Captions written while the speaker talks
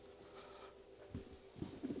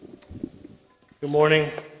Good morning.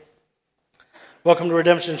 Welcome to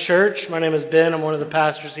Redemption Church. My name is Ben. I'm one of the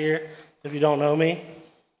pastors here, if you don't know me.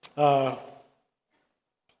 That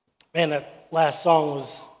last song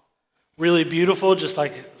was really beautiful, just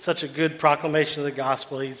like such a good proclamation of the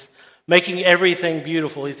gospel. He's making everything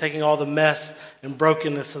beautiful. He's taking all the mess and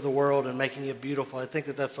brokenness of the world and making it beautiful. I think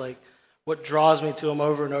that's like what draws me to him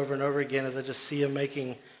over and over and over again, as I just see him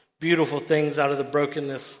making beautiful things out of the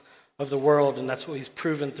brokenness of the world, and that's what he's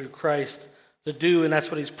proven through Christ to do, and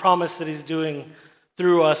that's what he's promised that he's doing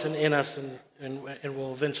through us and in us, and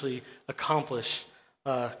will eventually accomplish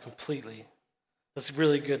completely. That's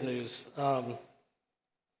really good news.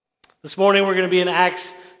 This morning we're going to be in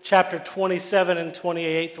Acts chapter 27 and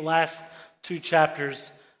 28, the last two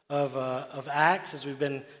chapters of Acts, as we've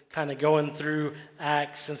been kind of going through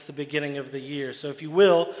Acts since the beginning of the year. So if you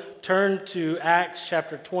will, turn to Acts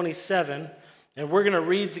chapter 27, and we're going to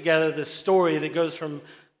read together this story that goes from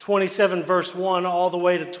 27 verse 1 all the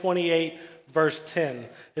way to 28 verse 10.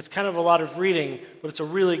 It's kind of a lot of reading, but it's a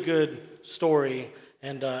really good story,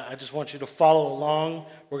 and I just want you to follow along.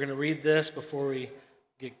 We're going to read this before we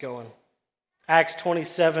get going. Acts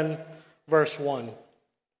 27 verse 1. It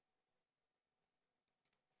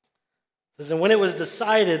says, "And when it was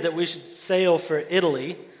decided that we should sail for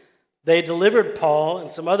Italy, they delivered Paul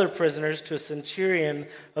and some other prisoners to a centurion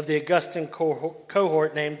of the Augustan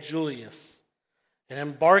cohort named Julius. And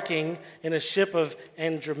embarking in a ship of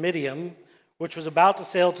Andromedium, which was about to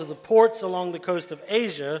sail to the ports along the coast of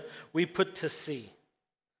Asia, we put to sea.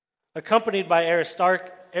 Accompanied by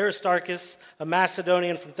Aristarchus, a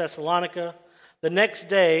Macedonian from Thessalonica, the next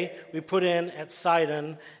day we put in at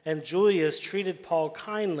Sidon, and Julius treated Paul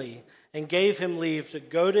kindly and gave him leave to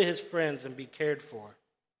go to his friends and be cared for.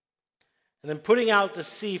 And then putting out to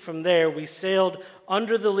sea from there, we sailed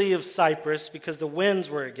under the lee of Cyprus because the winds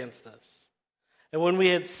were against us. And when we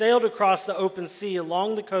had sailed across the open sea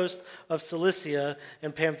along the coast of Cilicia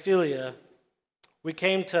and Pamphylia, we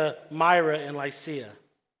came to Myra and Lycia.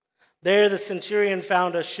 There the centurion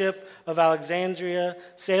found a ship of Alexandria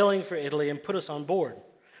sailing for Italy and put us on board.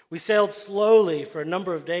 We sailed slowly for a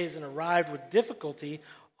number of days and arrived with difficulty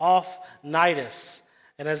off Cnidus.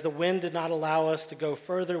 And as the wind did not allow us to go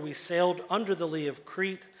further, we sailed under the lee of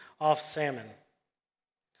Crete off Salmon.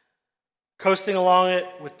 Coasting along it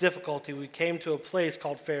with difficulty, we came to a place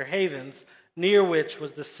called Fair Havens, near which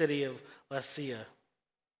was the city of Lasea.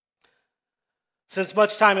 Since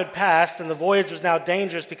much time had passed and the voyage was now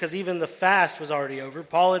dangerous because even the fast was already over,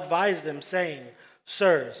 Paul advised them, saying,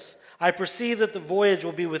 'Sirs, I perceive that the voyage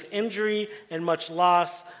will be with injury and much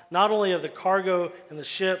loss, not only of the cargo and the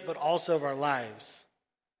ship, but also of our lives.'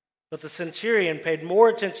 But the centurion paid more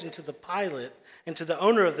attention to the pilot and to the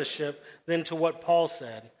owner of the ship than to what Paul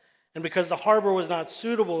said. And because the harbor was not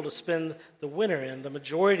suitable to spend the winter in, the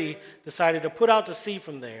majority decided to put out to sea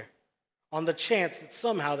from there, on the chance that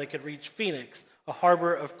somehow they could reach Phoenix, a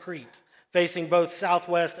harbor of Crete, facing both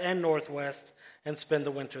southwest and northwest, and spend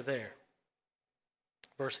the winter there."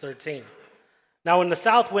 Verse 13. "Now when the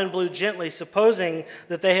south wind blew gently, supposing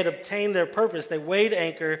that they had obtained their purpose, they weighed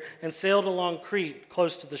anchor and sailed along Crete,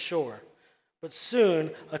 close to the shore. But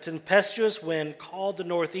soon a tempestuous wind called the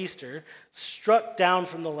northeaster struck down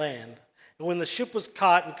from the land. And when the ship was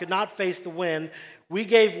caught and could not face the wind, we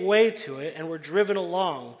gave way to it and were driven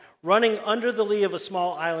along. Running under the lee of a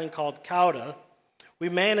small island called Cauda, we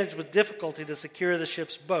managed with difficulty to secure the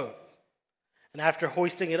ship's boat. And after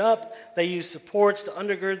hoisting it up, they used supports to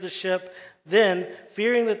undergird the ship. Then,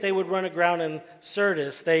 fearing that they would run aground in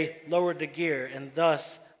Syrtis, they lowered the gear, and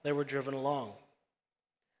thus they were driven along.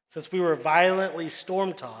 Since we were violently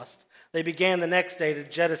storm-tossed, they began the next day to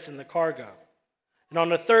jettison the cargo. And on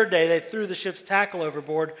the third day, they threw the ship's tackle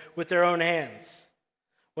overboard with their own hands.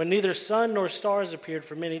 When neither sun nor stars appeared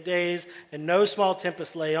for many days, and no small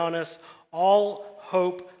tempest lay on us, all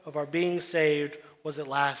hope of our being saved was at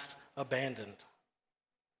last abandoned.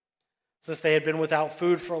 Since they had been without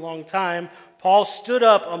food for a long time, Paul stood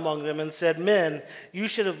up among them and said, 'Men, you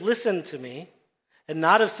should have listened to me, and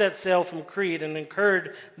not have set sail from Crete and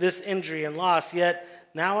incurred this injury and loss. Yet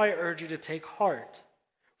now I urge you to take heart,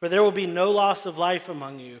 for there will be no loss of life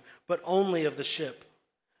among you, but only of the ship.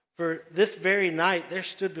 For this very night there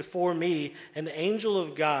stood before me an angel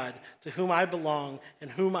of God, to whom I belong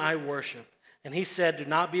and whom I worship. And he said, "Do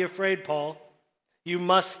not be afraid, Paul. You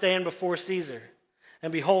must stand before Caesar.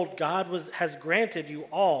 And behold, God has granted you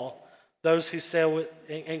all those who sail with,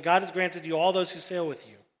 and God has granted you all those who sail with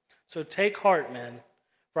you. So take heart, men,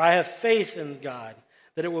 for I have faith in God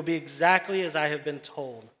that it will be exactly as I have been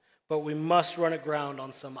told, but we must run aground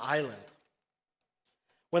on some island."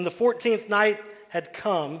 When the 14th night had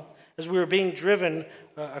come, As we were being driven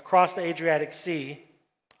across the Adriatic Sea,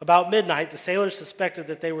 about midnight, the sailors suspected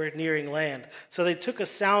that they were nearing land. So they took a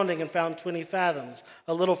sounding and found 20 fathoms.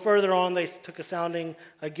 A little further on, they took a sounding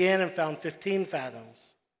again and found 15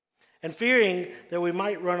 fathoms. And fearing that we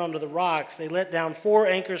might run onto the rocks, they let down 4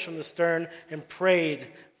 anchors from the stern and prayed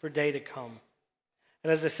for day to come.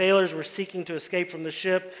 And as the sailors were seeking to escape from the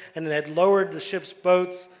ship and had lowered the ship's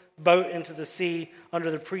boat into the sea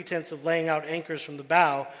under the pretense of laying out anchors from the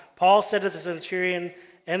bow, Paul said to the centurion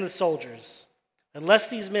and the soldiers, "Unless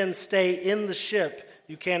these men stay in the ship,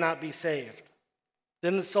 you cannot be saved."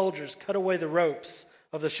 Then the soldiers cut away the ropes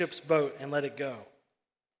of the ship's boat and let it go.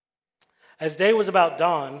 As day was about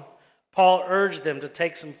dawn, Paul urged them to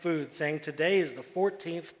take some food, saying, "Today is the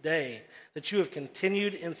 14th day that you have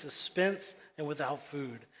continued in suspense and without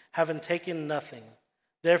food, having taken nothing.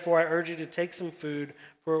 Therefore I urge you to take some food,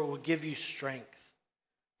 for it will give you strength.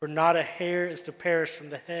 For not a hair is to perish from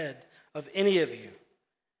the head of any of you."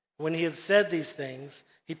 When he had said these things,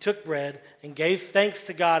 he took bread and gave thanks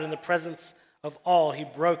to God in the presence of all. He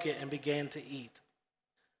broke it and began to eat.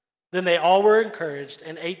 Then they all were encouraged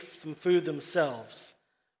and ate some food themselves.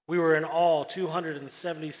 We were in all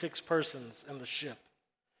 276 persons in the ship.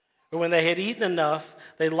 But when they had eaten enough,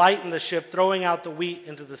 they lightened the ship, throwing out the wheat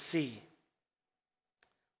into the sea.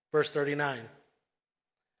 Verse 39.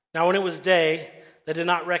 Now when it was day, they did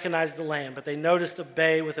not recognize the land, but they noticed a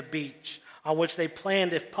bay with a beach, on which they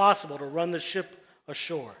planned, if possible, to run the ship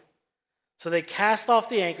ashore. So they cast off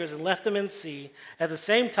the anchors and left them in sea, at the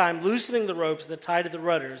same time loosening the ropes that tied to the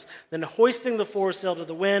rudders. Then hoisting the foresail to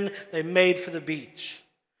the wind, they made for the beach.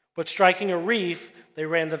 But striking a reef, they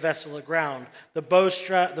ran the vessel aground. The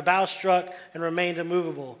bow struck and remained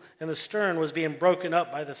immovable, and the stern was being broken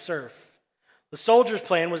up by the surf. The soldiers'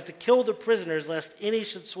 plan was to kill the prisoners, lest any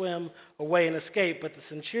should swim away and escape. But the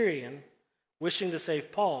centurion, wishing to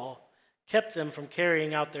save Paul, kept them from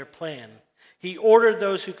carrying out their plan. He ordered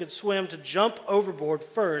those who could swim to jump overboard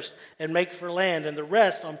first and make for land, and the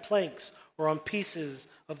rest on planks or on pieces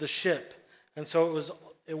of the ship. And so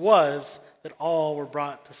it was that all were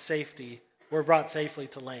brought safely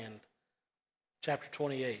to land. Chapter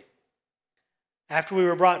 28. After we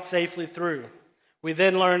were brought safely through, we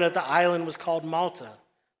then learned that the island was called Malta.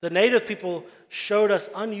 The native people showed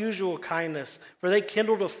us unusual kindness, for they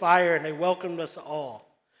kindled a fire and they welcomed us all,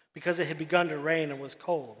 because it had begun to rain and was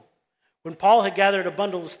cold. When Paul had gathered a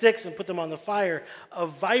bundle of sticks and put them on the fire, a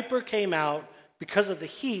viper came out because of the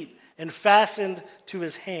heat and fastened to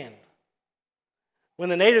his hand. When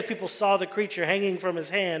the native people saw the creature hanging from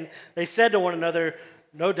his hand, they said to one another,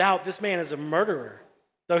 "No doubt this man is a murderer.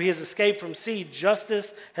 Though he has escaped from sea,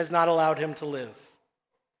 justice has not allowed him to live."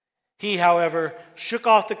 He, however, shook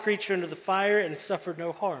off the creature into the fire and suffered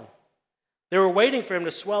no harm. They were waiting for him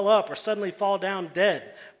to swell up or suddenly fall down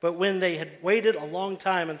dead. But when they had waited a long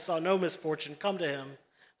time and saw no misfortune come to him,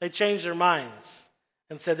 they changed their minds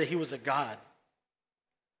and said that he was a god.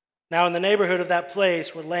 Now in the neighborhood of that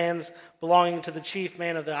place were lands belonging to the chief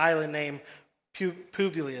man of the island named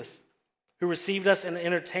Publius, who received us and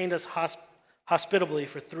entertained us hospitably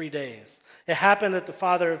for 3 days. It happened that the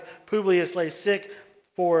father of Publius lay sick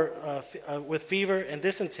with fever and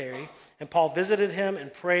dysentery, and Paul visited him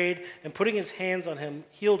and prayed, and putting his hands on him,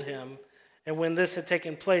 healed him. And when this had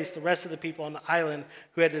taken place, the rest of the people on the island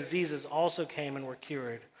who had diseases also came and were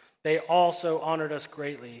cured. They also honored us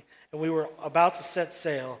greatly, and we were about to set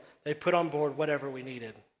sail. They put on board whatever we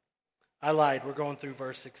needed. I lied. We're going through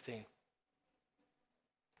verse 16.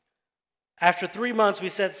 After 3 months, we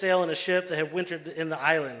set sail in a ship that had wintered in the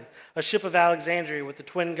island, a ship of Alexandria with the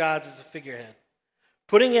twin gods as a figurehead.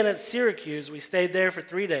 Putting in at Syracuse, we stayed there for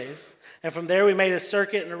 3 days, and from there we made a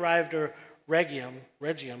circuit and arrived at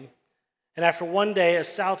Rhegium. And after 1 day, a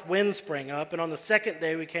south wind sprang up, and on the second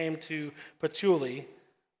day we came to Puteoli.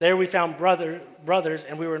 There we found brothers,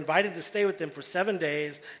 and we were invited to stay with them for 7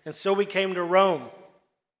 days, and so we came to Rome.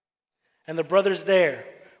 And the brothers there,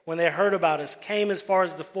 when they heard about us, came as far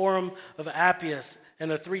as the Forum of Appius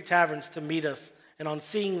and the 3 taverns to meet us. And on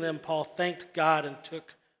seeing them, Paul thanked God and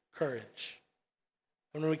took courage.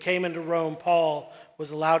 And when we came into Rome, Paul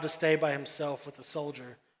was allowed to stay by himself with a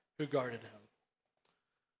soldier who guarded him.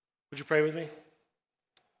 Would you pray with me?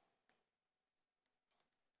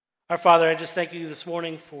 Our Father, I just thank you this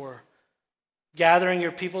morning for gathering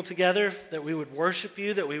your people together, that we would worship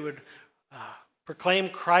you, that we would proclaim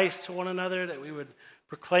Christ to one another, that we would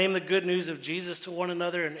proclaim the good news of Jesus to one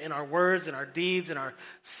another in our words and our deeds and our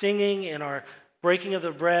singing and our breaking of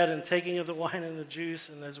the bread and taking of the wine and the juice,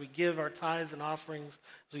 and as we give our tithes and offerings,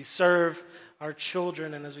 as we serve our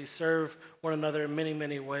children and as we serve one another in many,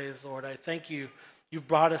 many ways, Lord. I thank you. You've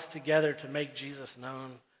brought us together to make Jesus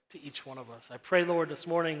known, to each one of us. I pray, Lord, this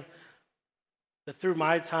morning that through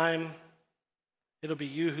my time, it'll be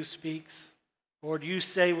you who speaks. Lord, you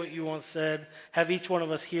say what you want said. Have each one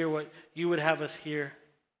of us hear what you would have us hear.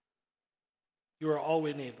 You are all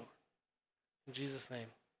we need, Lord. In Jesus' name,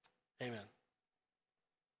 amen.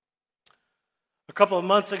 A couple of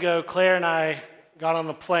months ago, Claire and I got on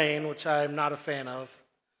a plane, which I'm not a fan of.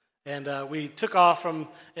 And we took off from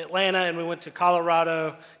Atlanta and we went to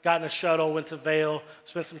Colorado, got in a shuttle, went to Vail,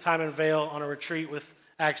 spent some time in Vail on a retreat with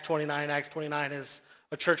Acts 29. Acts 29 is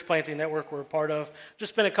a church planting network we're a part of.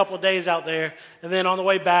 Just spent a couple of days out there. And then on the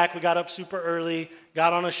way back, we got up super early,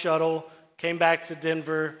 got on a shuttle, came back to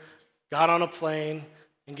Denver, got on a plane,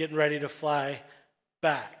 and getting ready to fly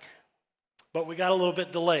back. But we got a little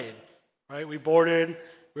bit delayed, right? We boarded.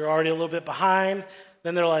 We were already a little bit behind.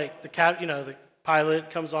 Then they're like, the pilot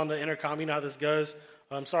comes on the intercom. You know how this goes.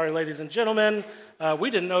 I'm sorry, ladies and gentlemen. We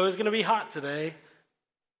didn't know it was going to be hot today.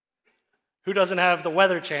 Who doesn't have the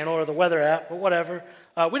Weather Channel or the weather app, but whatever.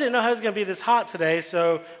 We didn't know how it was going to be this hot today,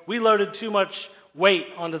 so we loaded too much weight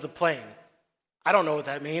onto the plane. I don't know what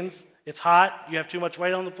that means. It's hot. You have too much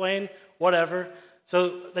weight on the plane. Whatever.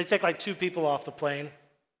 So they take like 2 people off the plane.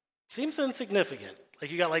 Seems insignificant. Like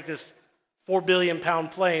you got like this 4 billion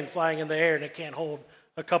pound plane flying in the air and it can't hold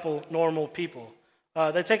a couple normal people.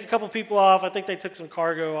 They take a couple people off. I think they took some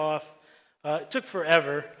cargo off. It took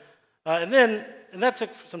forever. And that took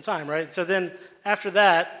some time, right? So then after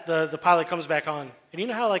that, the pilot comes back on. And you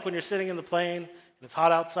know how like when you're sitting in the plane and it's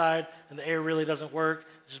hot outside and the air really doesn't work,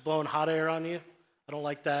 it's just blowing hot air on you? I don't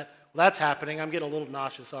like that. Well, that's happening. I'm getting a little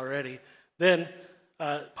nauseous already. Then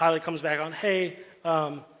pilot comes back on. Hey,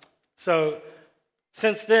 so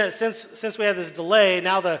since we had this delay,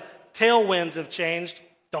 now the tailwinds have changed.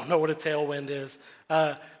 Don't know what a tailwind is.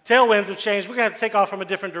 Tailwinds have changed. We're going to have to take off from a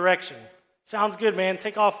different direction. Sounds good, man.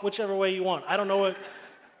 Take off whichever way you want. I don't know what,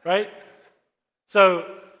 right? So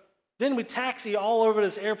then we taxi all over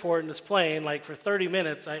this airport in this plane, like for 30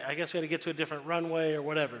 minutes. I guess we had to get to a different runway or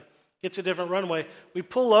whatever. Get to a different runway. We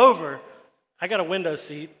pull over. I got a window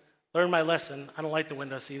seat. Learned my lesson. I don't like the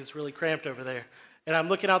window seat. It's really cramped over there. And I'm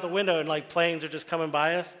looking out the window and like planes are just coming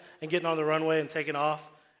by us and getting on the runway and taking off.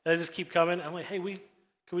 And they just keep coming. I'm like, hey,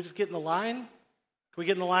 can we just get in the line? Can we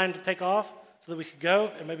get in the line to take off so that we could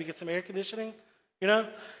go and maybe get some air conditioning? You know?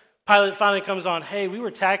 Pilot finally comes on. Hey, we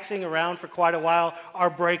were taxiing around for quite a while. Our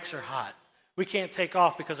brakes are hot. We can't take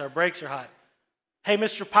off because our brakes are hot. Hey,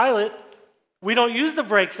 Mr. Pilot, we don't use the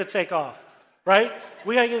brakes to take off, right?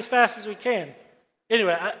 We got to get as fast as we can.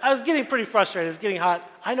 Anyway, I was getting pretty frustrated. It was getting hot.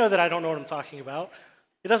 I know that I don't know what I'm talking about.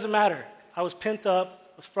 It doesn't matter. I was pent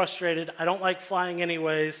up. I was frustrated. I don't like flying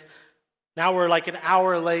anyways. Now we're like an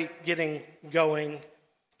hour late getting going,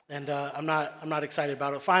 and I'm not excited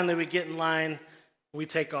about it. Finally, we get in line. We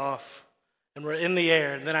take off, and we're in the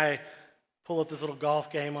air. And then I pull up this little golf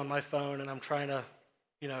game on my phone, and I'm trying to,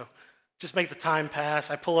 just make the time pass.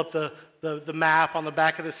 I pull up the map on the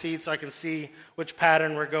back of the seat so I can see which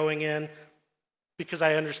pattern we're going in, because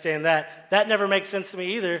I understand that. That never makes sense to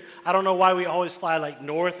me either. I don't know why we always fly like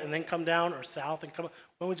north and then come down, or south and come up.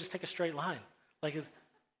 Why don't we just take a straight line?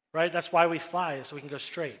 Right? That's why we fly, is so we can go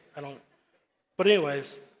straight. But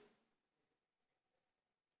anyways,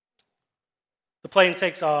 the plane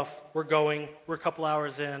takes off. We're going. We're a couple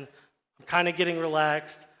hours in. I'm kind of getting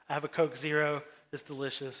relaxed. I have a Coke Zero. It's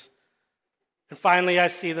delicious. And finally, I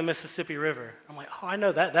see the Mississippi River. I'm like, oh, I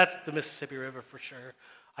know that. That's the Mississippi River for sure.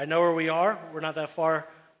 I know where we are. We're not that far.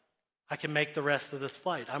 I can make the rest of this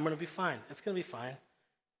flight. I'm going to be fine. It's going to be fine.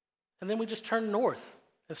 And then we just turn north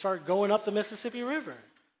and start going up the Mississippi River,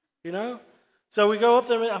 So we go up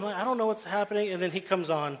there. I'm like, I don't know what's happening. And then he comes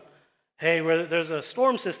on. Hey, there's a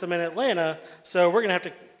storm system in Atlanta, so we're going to have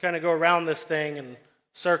to kind of go around this thing and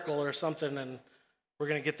circle or something, and we're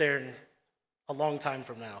going to get there in a long time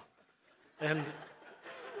from now. And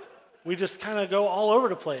we just kind of go all over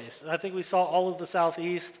the place. I think we saw all of the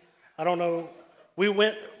Southeast. I don't know. We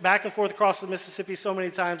went back and forth across the Mississippi so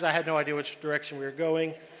many times, I had no idea which direction we were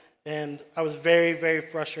going. And I was very, very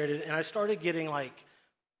frustrated. And I started getting,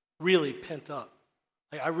 really pent up.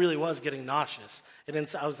 I really was getting nauseous. And then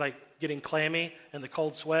I was, getting clammy and the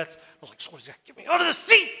cold sweats. I was like, somebody's got to get me out of the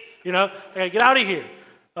seat. I got to get out of here.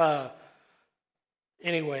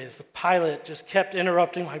 Anyways, the pilot just kept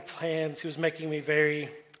interrupting my plans. He was making me very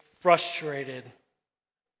frustrated.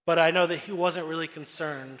 But I know that he wasn't really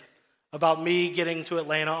concerned about me getting to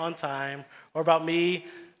Atlanta on time or about me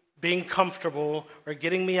being comfortable or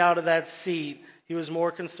getting me out of that seat. He was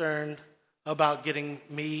more concerned about getting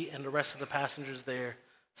me and the rest of the passengers there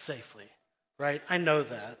safely, right? I know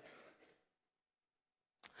that.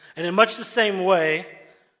 And in much the same way,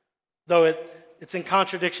 though it it's in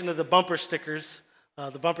contradiction to the bumper stickers,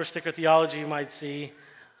 the bumper sticker theology you might see.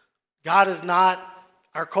 God is not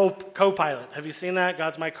our co-pilot. Have you seen that?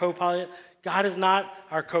 God's my co-pilot. God is not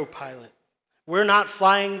our co-pilot. We're not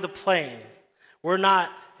flying the plane. We're not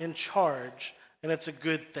in charge, and it's a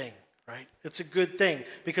good thing, right? It's a good thing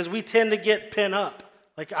because we tend to get pent up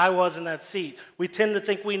like I was in that seat. We tend to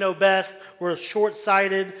think we know best. We're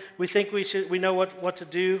short-sighted. We think we know what to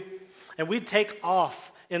do, and we'd take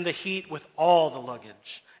off in the heat with all the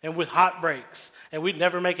luggage and with hot brakes, and we'd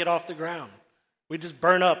never make it off the ground. We'd just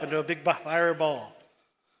burn up into a big fireball.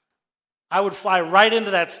 I would fly right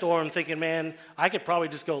into that storm thinking, man, I could probably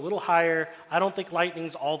just go a little higher. I don't think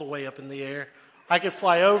lightning's all the way up in the air. I could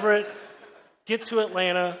fly over it, get to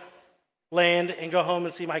Atlanta, land, and go home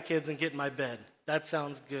and see my kids and get in my bed. That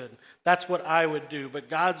sounds good. That's what I would do. But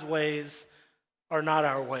God's ways are not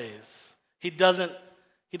our ways. He doesn't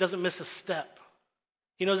miss a step.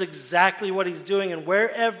 He knows exactly what he's doing, and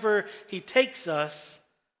wherever he takes us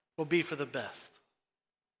will be for the best.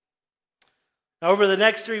 Now, over the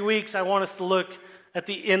next 3 weeks, I want us to look at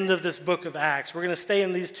the end of this book of Acts. We're going to stay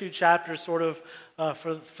in these two chapters sort of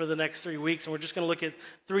for the next 3 weeks, and we're just going to look at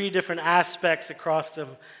 3 different aspects across them.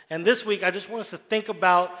 And this week, I just want us to think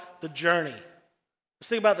about the journey. Let's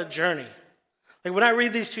think about the journey. Like when I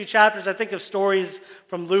read these 2 chapters, I think of stories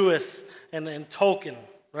from Lewis and Tolkien,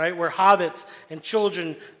 right? Where hobbits and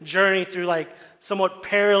children journey through like somewhat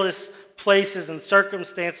perilous places and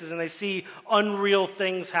circumstances, and they see unreal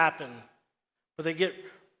things happen. But they get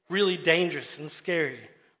really dangerous and scary,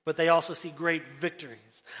 but they also see great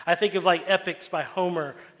victories. I think of like epics by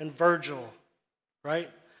Homer and Virgil, right?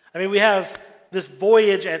 I mean, we have this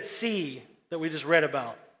voyage at sea that we just read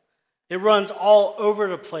about. It runs all over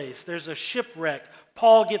the place. There's a shipwreck.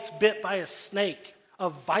 Paul gets bit by a snake, a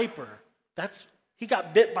viper. He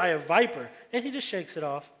got bit by a viper, and he just shakes it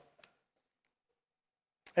off.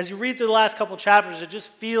 As you read through the last couple chapters, it just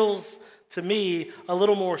feels to me a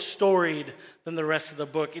little more storied than the rest of the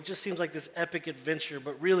book. It just seems like this epic adventure,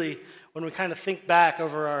 but really, when we kind of think back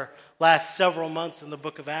over our last several months in the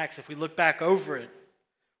book of Acts, if we look back over it,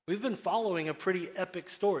 we've been following a pretty epic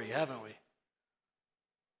story, haven't we?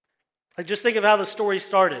 Like, just think of how the story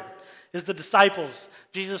started. Is the disciples.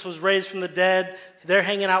 Jesus was raised from the dead. They're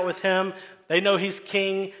hanging out with him. They know he's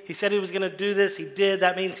king. He said he was going to do this. He did.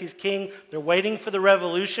 That means he's king. They're waiting for the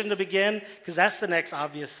revolution to begin because that's the next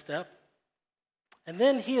obvious step. And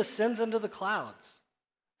then he ascends into the clouds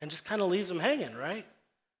and just kind of leaves them hanging, right?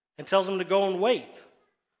 And tells them to go and wait.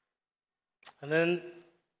 And then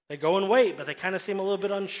they go and wait, but they kind of seem a little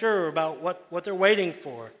bit unsure about what they're waiting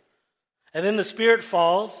for. And then the Spirit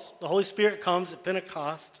falls. The Holy Spirit comes at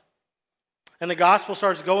Pentecost. And the gospel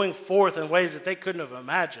starts going forth in ways that they couldn't have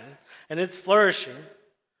imagined. And it's flourishing.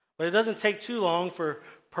 But it doesn't take too long for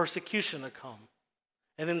persecution to come.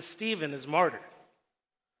 And then Stephen is martyred.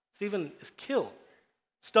 Stephen is killed,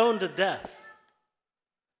 stoned to death.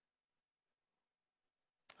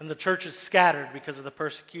 And the church is scattered because of the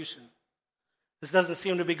persecution. This doesn't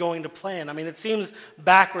seem to be going to plan. I mean, it seems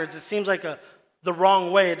backwards. It seems like the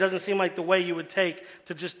wrong way. It doesn't seem like the way you would take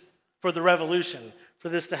to just for the revolution. For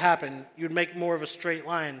this to happen, you'd make more of a straight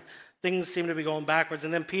line. Things seem to be going backwards.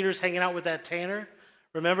 And then Peter's hanging out with that tanner,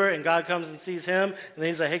 remember? And God comes and sees him. And then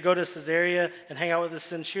he's like, hey, go to Caesarea and hang out with the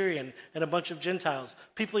centurion and a bunch of Gentiles.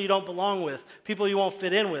 People you don't belong with. People you won't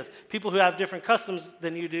fit in with. People who have different customs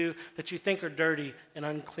than you do that you think are dirty and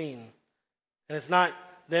unclean. And it's not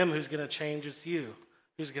them who's going to change. It's you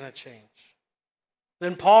who's going to change.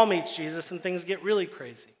 Then Paul meets Jesus and things get really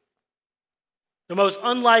crazy. The most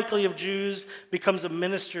unlikely of Jews becomes a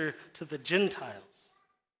minister to the Gentiles.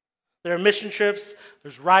 There are mission trips,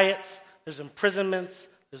 there's riots, there's imprisonments,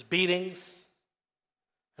 there's beatings.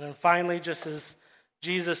 And then finally, just as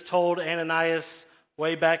Jesus told Ananias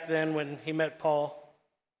way back then when he met Paul,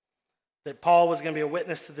 that Paul was going to be a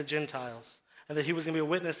witness to the Gentiles, and that he was going to be a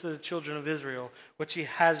witness to the children of Israel, which he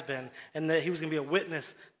has been, and that he was going to be a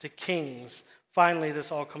witness to kings. Finally,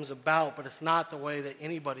 this all comes about, but it's not the way that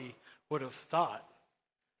anybody would have thought,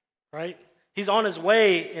 right? He's on his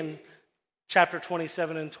way in chapter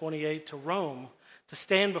 27 and 28 to Rome to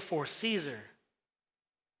stand before Caesar,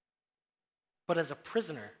 but as a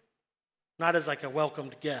prisoner, not as like a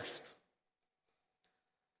welcomed guest.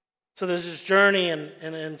 So there's this journey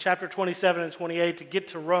in chapter 27 and 28 to get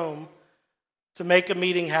to Rome, to make a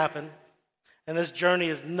meeting happen, and this journey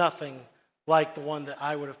is nothing like the one that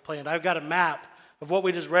I would have planned. I've got a map of what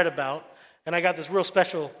we just read about, and I got this real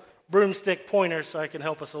special broomstick pointer so I can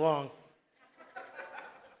help us along.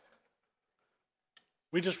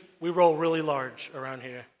 We roll really large around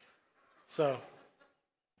here. So,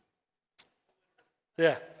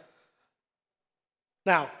 yeah.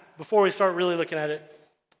 Now, before we start really looking at it,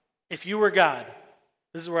 if you were God,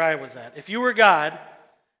 this is where I was at. If you were God,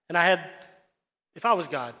 if I was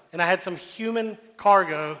God, and I had some human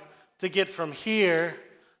cargo to get from here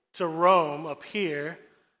to Rome up here,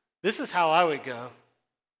 this is how I would go.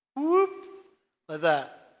 Whoop, like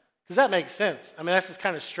that. Because that makes sense. I mean, that's just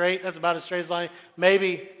kind of straight. That's about as straight as line.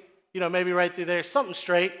 Maybe right through there, something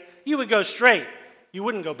straight. You would go straight. You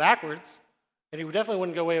wouldn't go backwards. And you definitely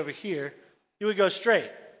wouldn't go way over here. You would go straight.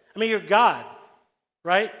 I mean, you're God,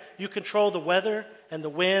 right? You control the weather and the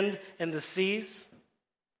wind and the seas.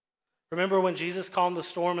 Remember when Jesus calmed the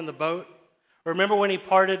storm in the boat? Remember when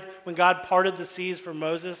God parted the seas for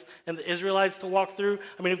Moses and the Israelites to walk through?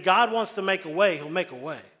 I mean, if God wants to make a way, he'll make a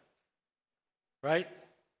way. Right?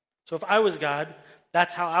 So if I was God,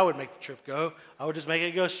 that's how I would make the trip go. I would just make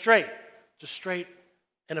it go straight. Just straight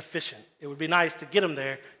and efficient. It would be nice to get them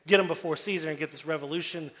there, get them before Caesar, and get this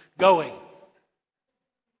revolution going.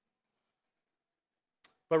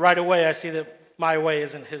 But right away, I see that my way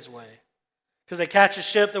isn't his way. Because they catch a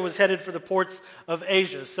ship that was headed for the ports of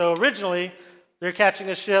Asia. So originally, they're catching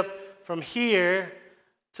a ship from here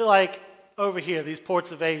to like over here, these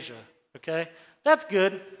ports of Asia. Okay? That's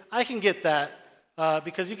good. I can get that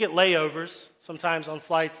because you get layovers sometimes on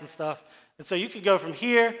flights and stuff. And so you could go from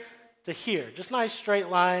here to here. Just nice straight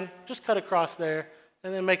line. Just cut across there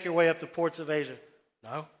and then make your way up the ports of Asia.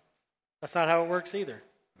 No, that's not how it works either.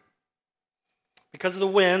 Because of the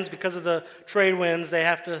winds, because of the trade winds, they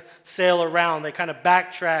have to sail around. They kind of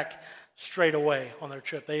backtrack straight away on their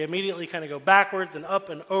trip. They immediately kind of go backwards and up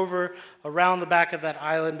and over around the back of that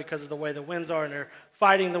island because of the way the winds are, and they're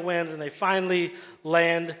fighting the winds, and they finally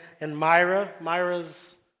land in Myra.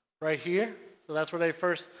 Myra's right here, so that's where they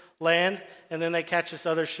first land, and then they catch this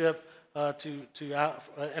other ship,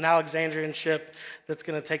 an Alexandrian ship that's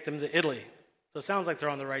going to take them to Italy. So it sounds like they're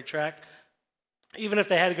on the right track. Even if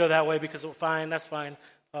they had to go that way because it's fine, that's fine.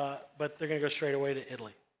 But they're going to go straight away to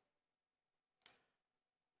Italy.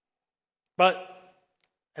 But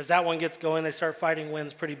as that one gets going, they start fighting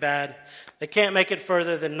winds pretty bad. They can't make it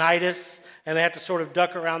further than Cnidus, and they have to sort of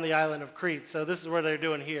duck around the island of Crete. So this is what they're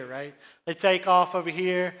doing here, right? They take off over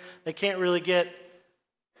here. They can't really get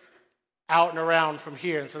out and around from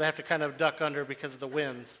here, and so they have to kind of duck under because of the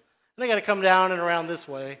winds. And they got to come down and around this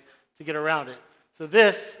way to get around it. So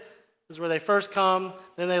this is where they first come.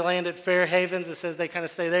 Then they land at Fair Havens. It says they kind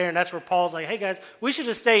of stay there, and that's where Paul's like, hey guys, we should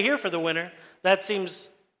just stay here for the winter. Let's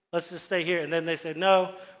just stay here. And then they said,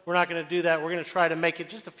 no, we're not going to do that. We're going to try to make it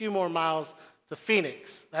just a few more miles to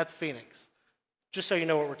Phoenix. That's Phoenix. Just so you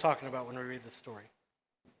know what we're talking about when we read this story.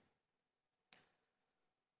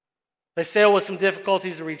 They sail with some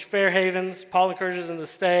difficulties to reach Fair Havens. Paul encourages them to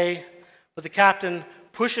stay, but the captain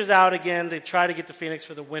pushes out again to try to get to Phoenix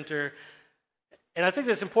for the winter. And I think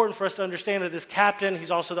that's important for us to understand that this captain,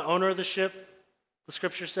 he's also the owner of the ship, the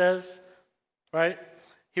scripture says, right?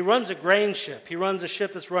 He runs a grain ship. He runs a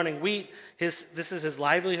ship that's running wheat. This is his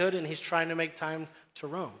livelihood, and he's trying to make time to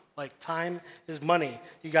Rome. Like, time is money.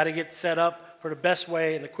 You got to get set up for the best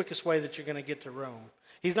way and the quickest way that you're going to get to Rome.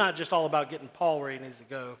 He's not just all about getting Paul where he needs to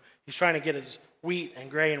go. He's trying to get his wheat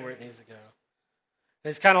and grain where it needs to go. And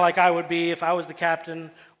it's kind of like I would be if I was the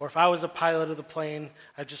captain or if I was a pilot of the plane.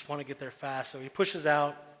 I just want to get there fast. So he pushes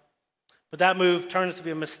out. But that move turns to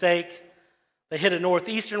be a mistake. They hit a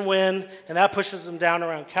northeastern wind, and that pushes them down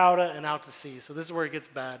around Cauda and out to sea. So this is where it gets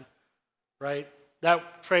bad, right?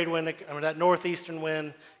 That trade wind, that northeastern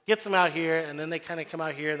wind gets them out here, and then they kind of come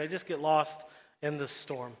out here, and they just get lost in the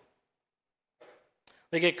storm.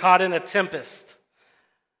 They get caught in a tempest.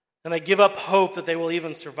 And they give up hope that they will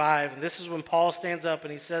even survive. And this is when Paul stands up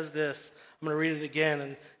and he says this. I'm going to read it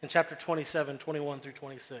again in chapter 27, 21 through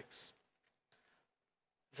 26.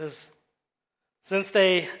 It says, since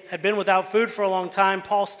they had been without food for a long time,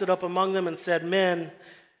 Paul stood up among them and said, men,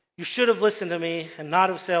 you should have listened to me and not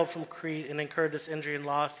have sailed from Crete and incurred this injury and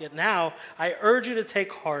loss. Yet now I urge you to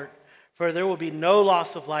take heart, for there will be no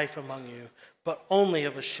loss of life among you, but only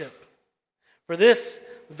of a ship. For this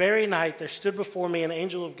very night there stood before me an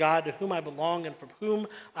angel of God to whom I belong and from whom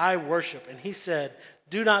I worship. And he said,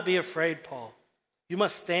 do not be afraid, Paul. You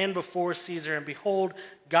must stand before Caesar, and behold,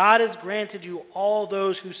 God has granted you all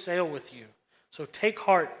those who sail with you. So take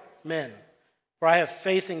heart, men, for I have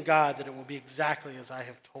faith in God that it will be exactly as I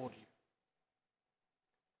have told you.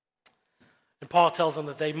 And Paul tells them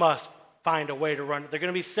that they must find a way to run. They're going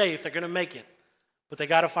to be safe. They're going to make it. But they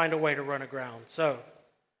got to find a way to run aground. So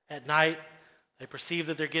at night, they perceive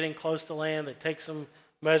that they're getting close to land. They take some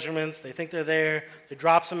measurements. They think they're there. They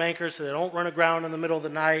drop some anchors so they don't run aground in the middle of the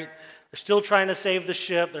night. They're still trying to save the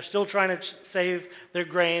ship. They're still trying to save their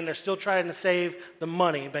grain. They're still trying to save the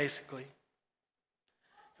money, basically.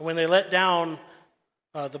 And when they let down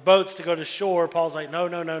the boats to go to shore, Paul's like, no,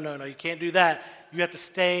 you can't do that. You have to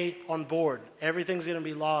stay on board. Everything's going to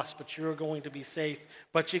be lost, but you're going to be safe.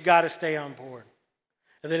 But you got to stay on board.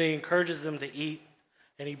 And then he encourages them to eat,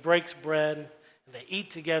 and he breaks bread, and they eat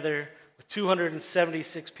together with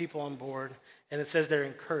 276 people on board, and it says they're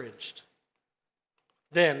encouraged.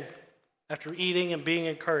 Then, after eating and being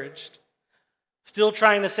encouraged, still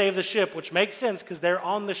trying to save the ship, which makes sense because they're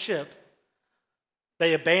on the ship,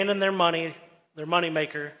 they abandon their money, their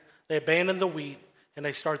moneymaker, they abandon the wheat, and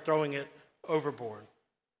they start throwing it overboard.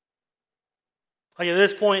 Like at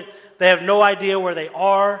this point, they have no idea where they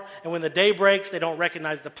are, and when the day breaks, they don't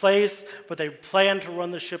recognize the place, but they plan to run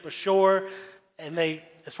the ship ashore, and they,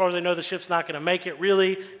 as far as they know, the ship's not going to make it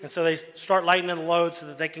really, and so they start lightening the load so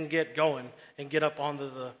that they can get going and get up onto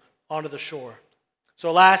the shore. So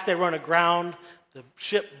at last, they run aground, the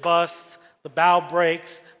ship busts, the bow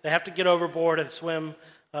breaks, they have to get overboard and swim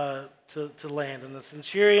to land. And the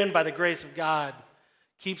centurion, by the grace of God,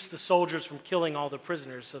 keeps the soldiers from killing all the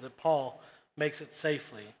prisoners so that Paul makes it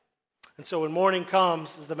safely. And so when morning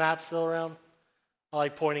comes, is the map still around? I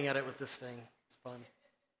like pointing at it with this thing. It's fun.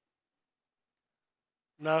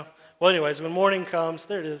 No? Well, anyways, when morning comes,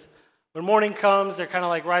 there it is. When morning comes, they're kind of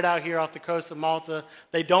like right out here off the coast of Malta.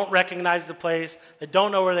 They don't recognize the place. They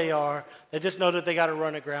don't know where they are. They just know that they got to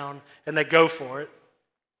run aground, and they go for it.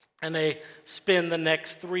 And they spend the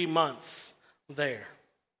next 3 months there.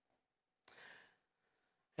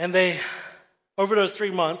 And they, over those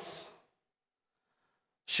 3 months,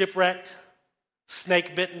 shipwrecked,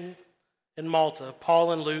 snake-bitten in Malta,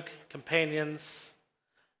 Paul and Luke, companions,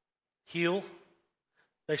 heal.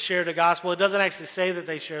 They share the gospel. It doesn't actually say that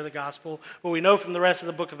they share the gospel, but we know from the rest of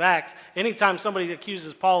the book of Acts, anytime somebody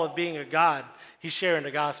accuses Paul of being a god, he's sharing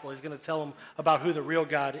the gospel. He's going to tell them about who the real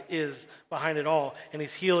God is behind it all, and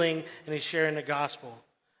he's healing, and he's sharing the gospel.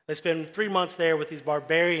 They spend 3 months there with these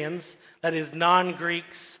barbarians, that is,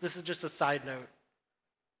 non-Greeks. This is just a side note.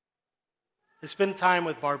 They spend time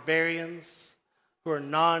with barbarians who are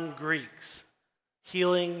non-Greeks,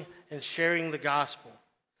 healing and sharing the gospel.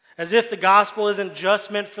 As if the gospel isn't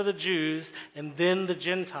just meant for the Jews and then the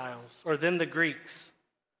Gentiles, or then the Greeks,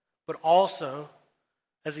 but also,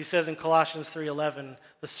 as he says in Colossians 3:11,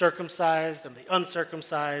 the circumcised and the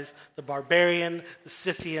uncircumcised, the barbarian, the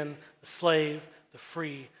Scythian, the slave, the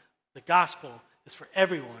free. The gospel is for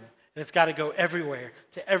everyone, and it's got to go everywhere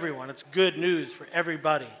to everyone. It's good news for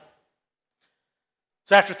everybody.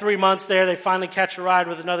 So after 3 months there, they finally catch a ride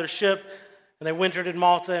with another ship, and they wintered in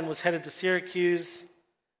Malta and was headed to Syracuse.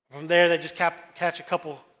 From there, they just catch a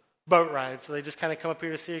couple boat rides. So they just kind of come up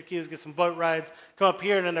here to Syracuse, get some boat rides, come up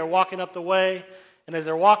here, and then they're walking up the way. And as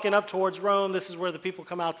they're walking up towards Rome, this is where the people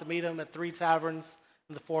come out to meet them at 3 taverns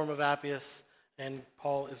in the Forum of Appius, and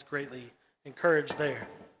Paul is greatly encouraged there.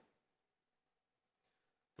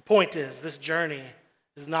 The point is, this journey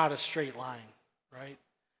is not a straight line, right?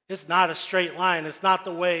 It's not a straight line. It's not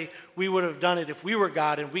the way we would have done it if we were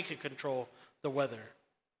God and we could control the weather.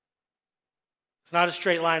 It's not a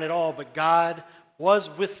straight line at all, but God was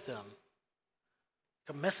with them.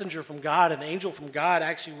 A messenger from God, an angel from God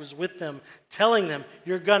actually was with them, telling them,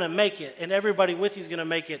 you're going to make it, and everybody with you is going to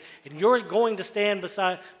make it, and you're going to stand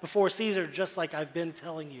before Caesar just like I've been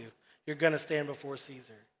telling you. You're going to stand before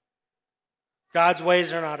Caesar. God's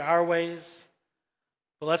ways are not our ways,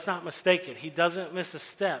 but let's not mistake it. He doesn't miss a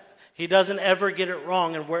step. He doesn't ever get it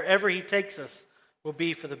wrong, and wherever he takes us will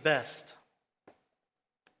be for the best.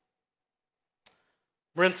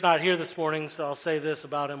 Brent's not here this morning, so I'll say this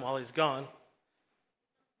about him while he's gone.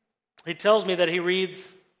 He tells me that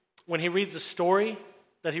when he reads a story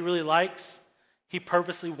that he really likes, he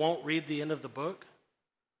purposely won't read the end of the book,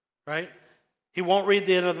 right? He won't read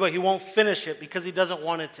the end of the book. He won't finish it because he doesn't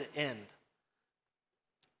want it to end.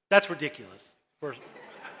 That's ridiculous.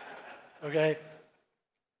 Okay?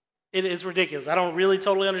 It is ridiculous. I don't really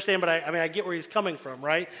totally understand, but I get where he's coming from,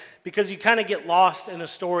 right? Because you kind of get lost in a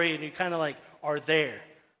story and you kind of like are there,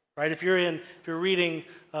 right? If you're reading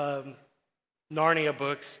Narnia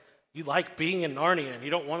books, you like being in Narnia and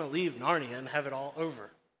you don't want to leave Narnia and have it all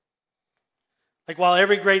over. Like while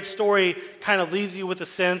every great story kind of leaves you with a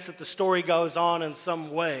sense that the story goes on in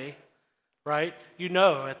some way, right? You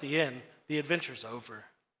know at the end the adventure's over.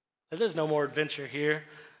 There's no more adventure here.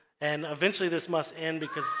 And eventually this must end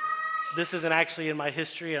because this isn't actually in my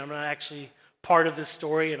history and I'm not actually part of this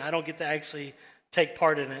story and I don't get to actually take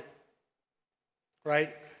part in it.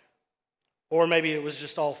 Right? Or maybe it was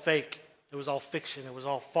just all fake. It was all fiction. It was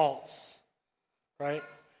all false. Right?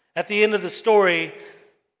 At the end of the story,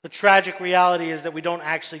 the tragic reality is that we don't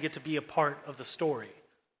actually get to be a part of the story.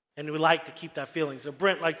 And we like to keep that feeling. So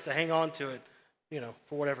Brent likes to hang on to it.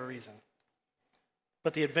 for whatever reason.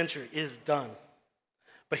 But the adventure is done.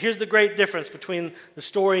 But here's the great difference between the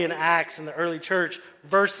story in Acts and the early church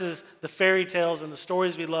versus the fairy tales and the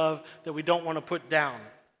stories we love that we don't want to put down.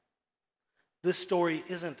 This story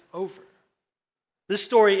isn't over. This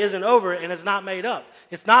story isn't over, and it's not made up.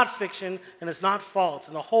 It's not fiction, and it's not false.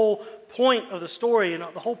 And the whole point of the story, and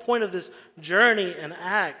the whole point of this journey in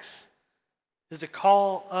Acts is to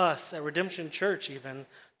call us at Redemption Church even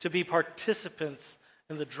to be participants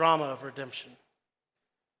in the drama of redemption.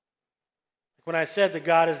 When I said that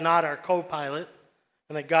God is not our co-pilot,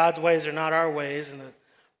 and that God's ways are not our ways, and that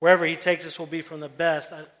wherever he takes us will be from the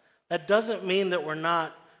best, that doesn't mean that we're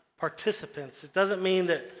not participants. It doesn't mean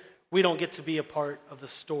that we don't get to be a part of the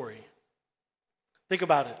story. Think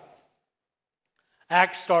about it.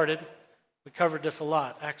 Acts started, we covered this a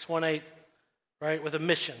lot, Acts 1:8, right, with a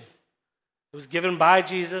mission. It was given by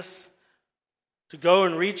Jesus to go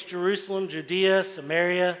and reach Jerusalem, Judea,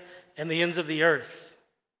 Samaria, and the ends of the earth.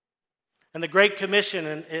 And the Great Commission,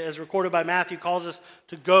 as recorded by Matthew, calls us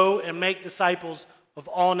to go and make disciples of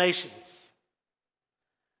all nations.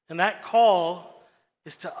 And that call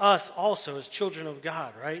is to us also as children of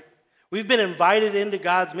God, right? We've been invited into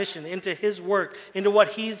God's mission, into his work, into what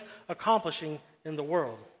he's accomplishing in the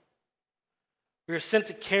world. We are sent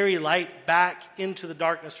to carry light back into the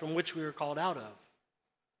darkness from which we were called out of.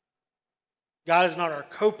 God is not our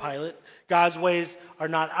co-pilot. God's ways are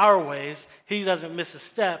not our ways. He doesn't miss a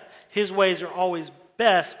step. His ways are always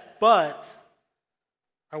best, but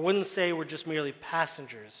I wouldn't say we're just merely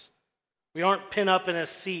passengers. We aren't pinned up in a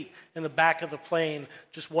seat in the back of the plane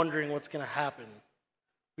just wondering what's going to happen.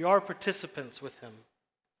 We are participants with him.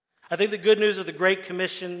 I think the good news of the Great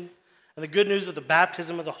Commission and the good news of the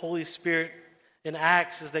baptism of the Holy Spirit in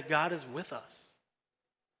Acts is that God is with us.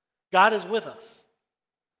 God is with us.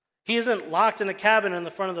 He isn't locked in a cabin in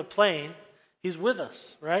the front of the plane. He's with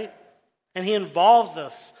us, right? And he involves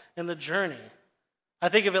us in the journey. I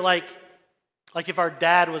think of it like if our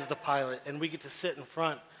dad was the pilot and we get to sit in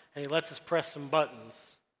front and he lets us press some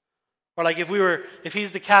buttons. Or like if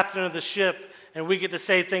he's the captain of the ship and we get to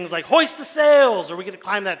say things like, hoist the sails, or we get to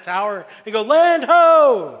climb that tower and go, land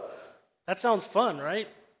ho! That sounds fun, right?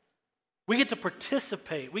 We get to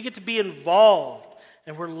participate. We get to be involved,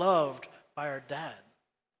 and we're loved by our dad.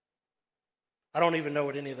 I don't even know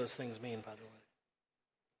what any of those things mean, by the way.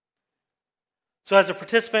 So as a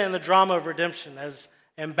participant in the drama of redemption, as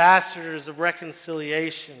ambassadors of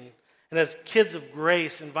reconciliation, and as kids of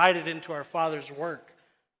grace invited into our Father's work,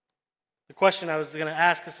 the question I was going to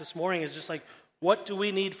ask us this morning is just like, what do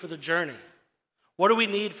we need for the journey? What do we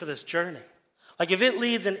need for this journey? Like if it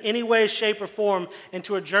leads in any way, shape, or form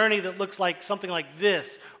into a journey that looks like something like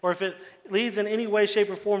this, or if it leads in any way, shape,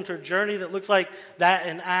 or form to a journey that looks like that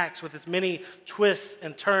in Acts with its many twists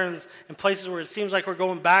and turns and places where it seems like we're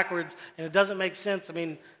going backwards and it doesn't make sense, I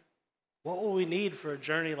mean, what will we need for a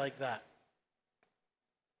journey like that?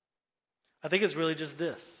 I think it's really just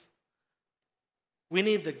this. We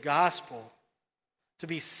need the gospel to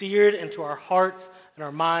be seared into our hearts and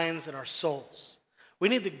our minds and our souls. We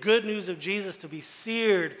need the good news of Jesus to be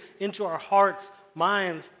seared into our hearts,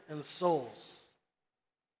 minds, and souls.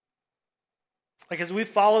 Like as we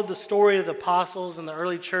followed the story of the apostles and the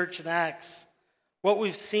early church in Acts, what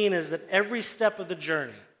we've seen is that every step of the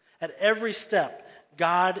journey, at every step,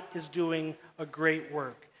 God is doing a great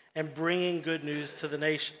work and bringing good news to the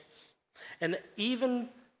nations. And even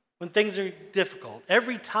when things are difficult,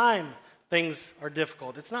 every time things are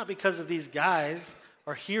difficult, it's not because of these guys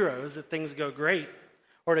or heroes that things go great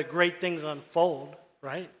or that great things unfold,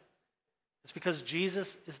 right? It's because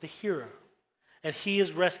Jesus is the hero and he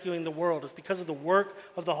is rescuing the world. It's because of the work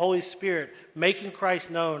of the Holy Spirit making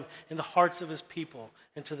Christ known in the hearts of his people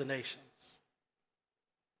and to the nations.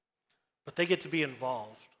 But they get to be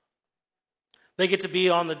involved. They get to be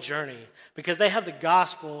on the journey because they have the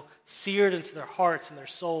gospel seared into their hearts and their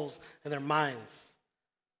souls and their minds.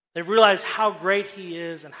 They've realized how great he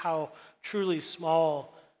is and how truly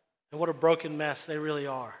small and what a broken mess they really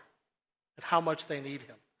are and how much they need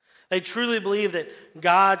him. They truly believe that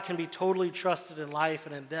God can be totally trusted in life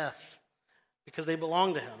and in death because they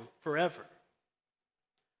belong to him forever.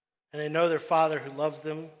 And they know their Father who loves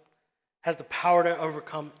them has the power to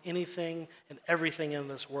overcome anything and everything in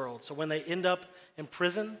this world. So when they end up in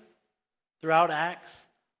prison throughout Acts,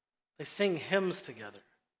 they sing hymns together,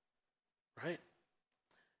 right?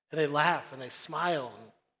 And they laugh and they smile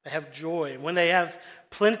and they have joy. And when they have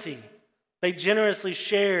plenty, they generously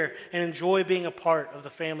share and enjoy being a part of the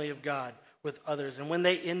family of God with others. And when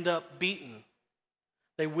they end up beaten,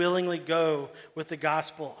 they willingly go with the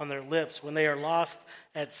gospel on their lips. When they are lost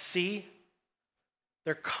at sea,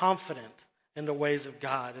 they're confident in the ways of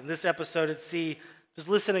God. In this episode at sea, just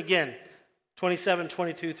listen again, 27,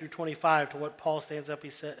 22 through 25, to what Paul stands up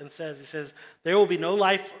and says. He says, there will be no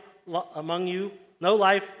life among you, no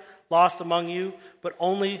life lost among you, but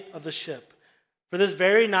only of the ship. For this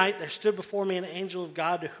very night there stood before me an angel of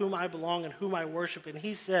God to whom I belong and whom I worship. And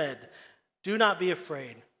he said, do not be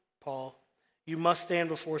afraid, Paul. You must stand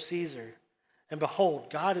before Caesar. And behold,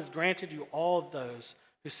 God has granted you all of those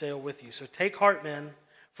who sail with you. So take heart, men,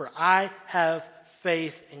 for I have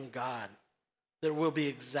faith in God that it will be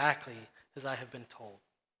exactly as I have been told.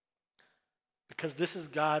 Because this is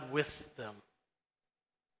God with them.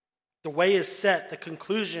 The way is set. The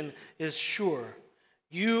conclusion is sure.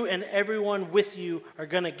 You and everyone with you are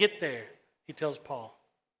going to get there, he tells Paul.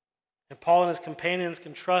 And Paul and his companions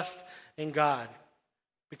can trust in God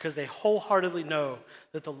because they wholeheartedly know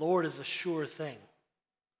that the Lord is a sure thing.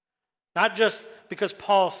 Not just because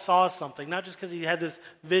Paul saw something, not just because he had this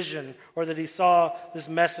vision or that he saw this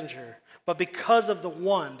messenger, but because of the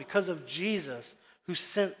one, because of Jesus who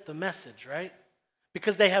sent the message, right?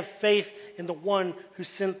 Because they have faith in the one who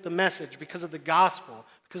sent the message, because of the gospel,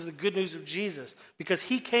 because of the good news of Jesus, because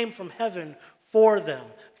he came from heaven for them,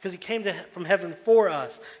 because he came from heaven for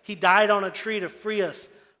us. He died on a tree to free us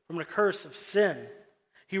from the curse of sin.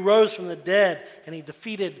 He rose from the dead and he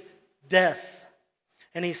defeated death.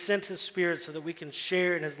 And he sent his Spirit so that we can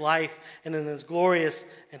share in his life and in his glorious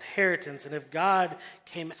inheritance. And if God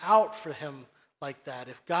came out for him like that,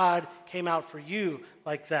 if God came out for you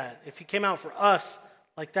like that, if he came out for us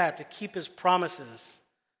like that to keep his promises,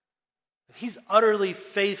 he's utterly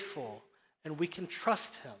faithful and we can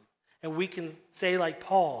trust him. And we can say like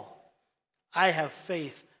Paul, I have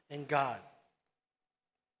faith in God.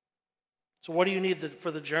 So what do you need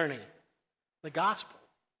for the journey? The gospel.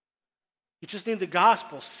 You just need the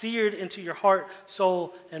gospel seared into your heart,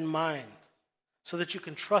 soul, and mind so that you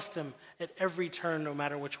can trust him at every turn, no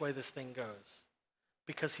matter which way this thing goes.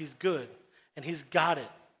 Because he's good and he's got it.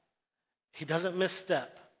 He doesn't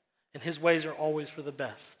misstep and his ways are always for the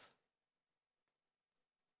best.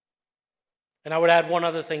 And I would add one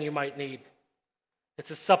other thing you might need. It's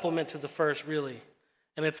a supplement to the first, really,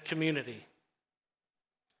 and it's community.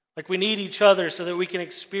 Like we need each other so that we can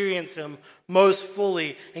experience him most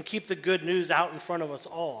fully and keep the good news out in front of us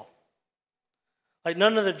all. Like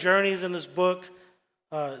none of the journeys in this book,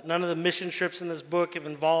 none of the mission trips in this book have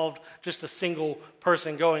involved just a single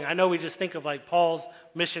person going. I know we just think of like Paul's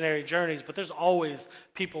missionary journeys, but there's always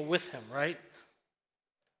people with him, right?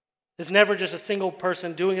 It's never just a single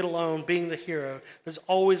person doing it alone, being the hero. There's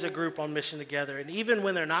always a group on mission together. And even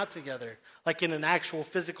when they're not together, like in an actual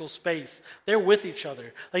physical space, they're with each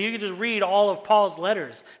other. Like you can just read all of Paul's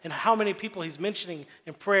letters and how many people he's mentioning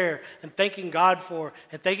in prayer and thanking God for,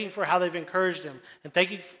 and thanking for how they've encouraged him, and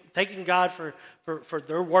thanking God for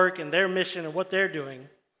their work and their mission and what they're doing.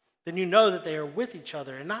 Then you know that they are with each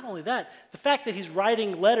other. And not only that, the fact that he's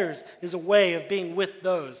writing letters is a way of being with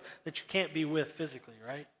those that you can't be with physically,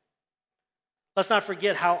 right? Let's not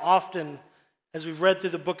forget how often, as we've read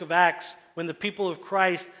through the book of Acts, when the people of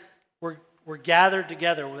Christ were gathered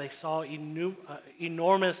together, where they saw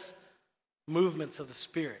enormous movements of the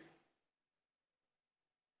Spirit.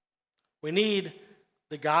 We need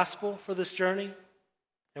the gospel for this journey,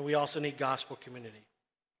 and we also need gospel community.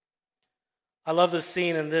 I love this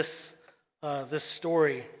scene in this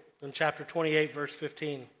story in chapter 28, verse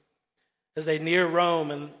 15. As they near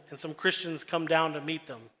Rome, and some Christians come down to meet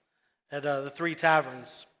them at the three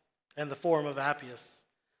taverns and the Forum of Appius.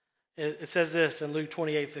 It says this in Luke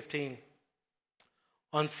 28:15.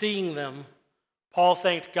 On seeing them, Paul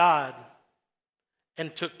thanked God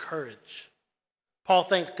and took courage. Paul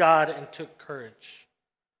thanked God and took courage.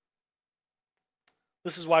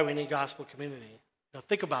 This is why we need gospel community. Now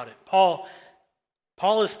think about it. Paul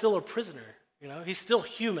is still a prisoner. He's still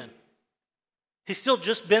human. He's still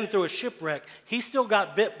just been through a shipwreck. He still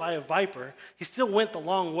got bit by a viper. He still went the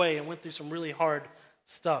long way and went through some really hard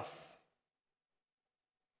stuff.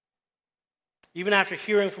 Even after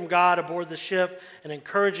hearing from God aboard the ship and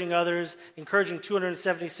encouraging others, encouraging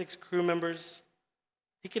 276 crew members,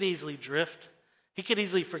 he could easily drift. He could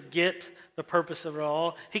easily forget the purpose of it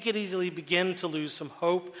all. He could easily begin to lose some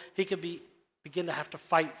hope. He could begin to have to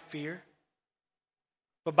fight fear.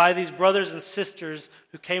 But by these brothers and sisters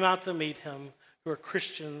who came out to meet him, who are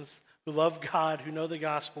Christians, who love God, who know the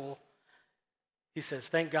gospel, he says,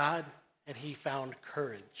 thank God, and he found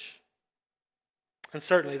courage. And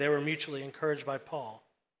certainly they were mutually encouraged by Paul.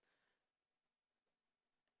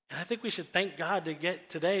 And I think we should thank God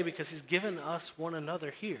today because he's given us one another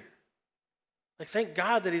here. Like, thank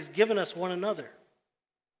God that he's given us one another.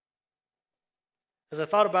 As I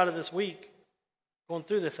thought about it this week, going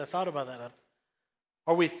through this, I thought about that.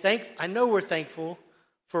 Are we thankful? I know we're thankful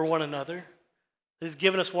for one another. He's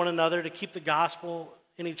given us one another to keep the gospel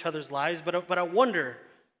in each other's lives. But I wonder,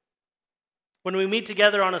 when we meet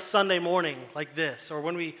together on a Sunday morning like this, or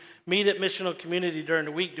when we meet at Missional Community during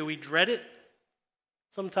the week, do we dread it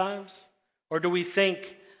sometimes? Or do we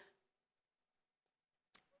thank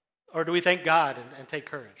God and take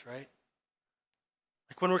courage, right?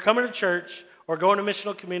 Like when we're coming to church or going to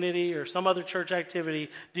Missional Community or some other church activity,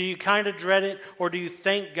 do you kind of dread it, or do you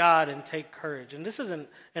thank God and take courage? And this isn't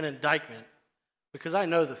an indictment, because I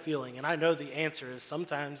know the feeling, and I know the answer is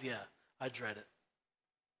sometimes, yeah, I dread it.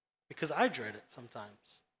 Because I dread it sometimes.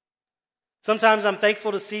 Sometimes I'm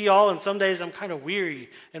thankful to see y'all, and some days I'm kind of weary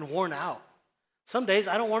and worn out. Some days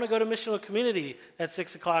I don't want to go to Missional Community at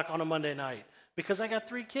 6 o'clock on a Monday night because I got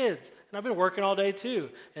 3 kids, and I've been working all day too,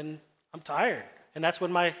 and I'm tired. And that's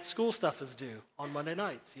when my school stuff is due, on Monday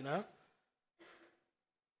nights, you know?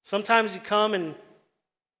 Sometimes you come and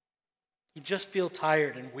you just feel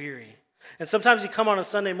tired and weary. And sometimes you come on a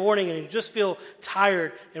Sunday morning and you just feel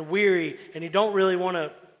tired and weary, and you don't really want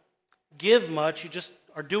to give much. You just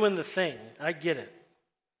are doing the thing. I get it.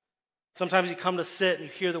 Sometimes you come to sit and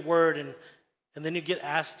you hear the word, and then you get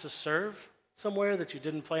asked to serve somewhere that you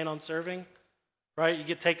didn't plan on serving, right? You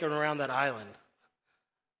get taken around that island.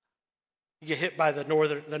 You get hit by the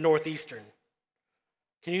northeastern.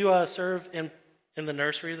 Can you serve in the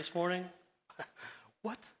nursery this morning?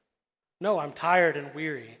 What? No, I'm tired and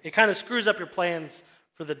weary. It kind of screws up your plans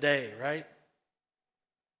for the day, right?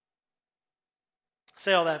 I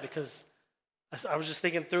say all that because I was just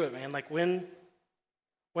thinking through it, man. Like when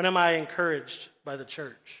am I encouraged by the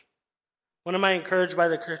church? When am I encouraged by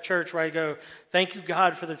the church where I go, thank you,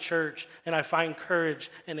 God, for the church, and I find courage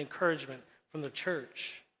and encouragement from the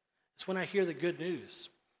church? It's when I hear the good news.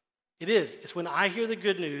 It is. It's when I hear the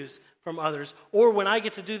good news from others, or when I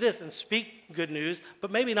get to do this and speak good news, but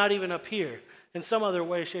maybe not even up here, in some other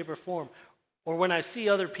way, shape, or form. Or when I see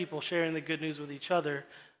other people sharing the good news with each other,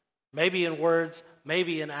 maybe in words,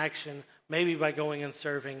 maybe in action, maybe by going and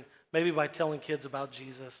serving, maybe by telling kids about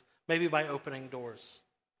Jesus, maybe by opening doors.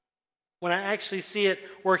 When I actually see it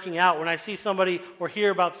working out, when I see somebody or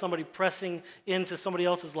hear about somebody pressing into somebody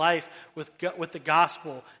else's life with the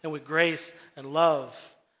gospel and with grace and love,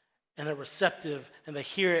 and they're receptive and they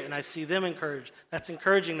hear it and I see them encouraged, that's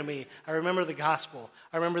encouraging to me. I remember the gospel.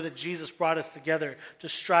 I remember that Jesus brought us together to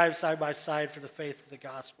strive side by side for the faith of the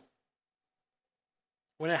gospel.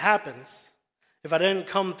 When it happens, if I didn't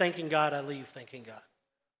come thanking God, I leave thanking God.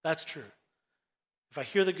 That's true. If I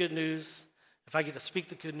hear the good news, if I get to speak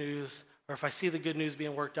the good news, or if I see the good news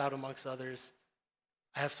being worked out amongst others,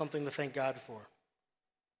 I have something to thank God for.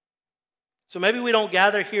 So maybe we don't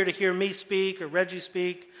gather here to hear me speak or Reggie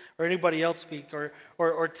speak or anybody else speak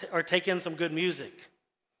or take in some good music.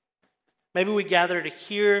 Maybe we gather to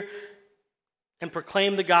hear and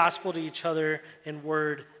proclaim the gospel to each other in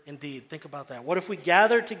word and deed. Think about that. What if we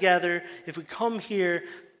gather together, if we come here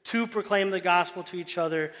to proclaim the gospel to each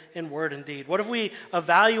other in word and deed? What if we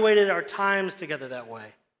evaluated our times together that way?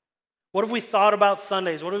 What if we thought about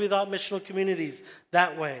Sundays? What if we thought missional communities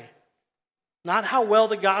that way? Not how well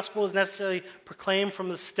the gospel is necessarily proclaimed from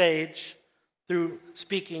the stage through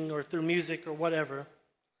speaking or through music or whatever,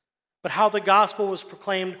 but how the gospel was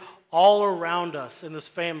proclaimed all around us in this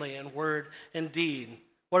family in word and deed.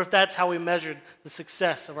 What if that's how we measured the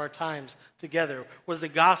success of our times together? Was the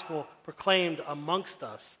gospel proclaimed amongst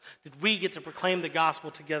us? Did we get to proclaim the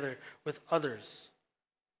gospel together with others?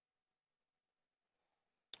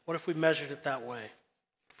 What if we measured it that way?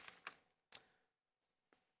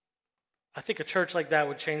 I think a church like that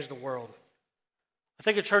would change the world. I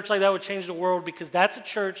think a church like that would change the world because that's a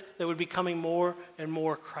church that would be becoming more and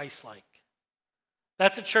more Christ-like.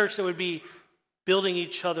 That's a church that would be building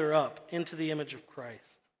each other up into the image of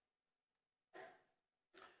Christ.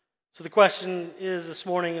 So the question is this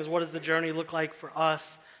morning is, what does the journey look like for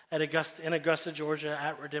us in Augusta, Georgia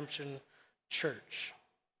at Redemption Church?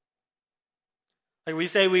 Like we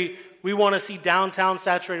say, we want to see downtown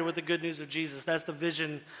saturated with the good news of Jesus. That's the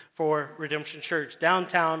vision for Redemption Church.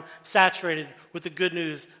 Downtown saturated with the good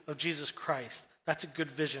news of Jesus Christ. That's a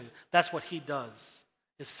good vision. That's what he does,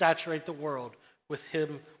 is saturate the world with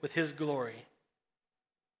him, with his glory.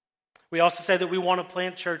 We also say that we want to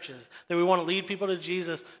plant churches, that we want to lead people to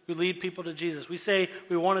Jesus who lead people to Jesus. We say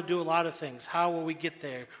we want to do a lot of things. How will we get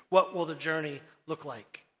there? What will the journey look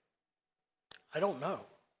like? I don't know.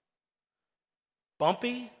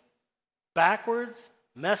 Bumpy, backwards,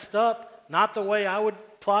 messed up, not the way I would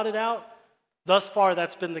plot it out. Thus far,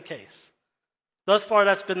 that's been the case. Thus far,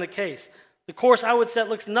 that's been the case. The course I would set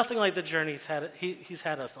looks nothing like the journey he's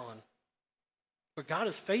had us on. But God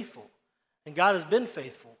is faithful, And God has been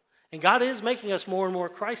faithful. And God is making us more and more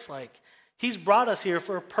Christ-like. He's brought us here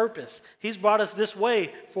for a purpose. He's brought us this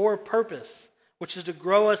way for a purpose, which is to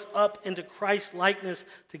grow us up into Christ-likeness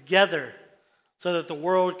together so that the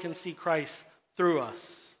world can see Christ through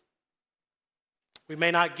us. We may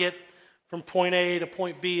not get from point A to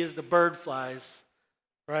point B as the bird flies,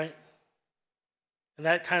 right? And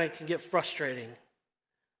that kind of can get frustrating.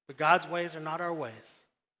 But God's ways are not our ways.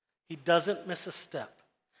 He doesn't miss a step.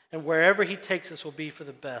 And wherever he takes us will be for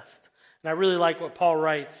the best. And I really like what Paul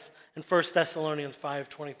writes in 1 Thessalonians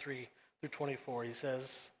 5:23 through 24. He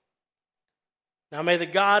says, "Now may the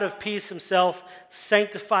God of peace himself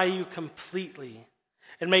sanctify you completely,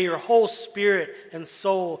 and may your whole spirit and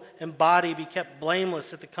soul and body be kept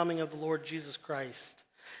blameless at the coming of the Lord Jesus Christ.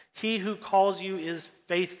 He who calls you is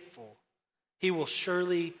faithful. He will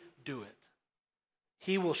surely do it."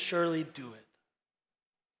 He will surely do it.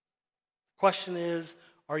 The question is,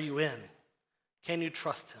 are you in? Can you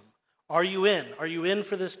trust him? Are you in? Are you in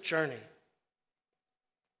for this journey?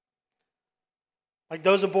 Like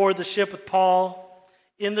those aboard the ship with Paul,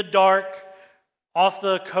 in the dark, off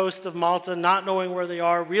the coast of Malta, not knowing where they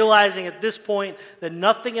are, realizing at this point that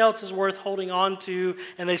nothing else is worth holding on to,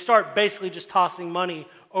 and they start basically just tossing money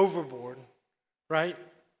overboard, right?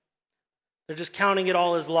 They're just counting it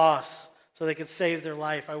all as loss so they could save their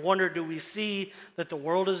life. I wonder, do we see that the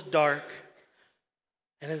world is dark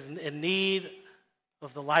and is in need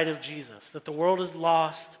of the light of Jesus? That the world is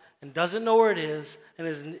lost and doesn't know where it is and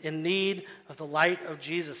is in need of the light of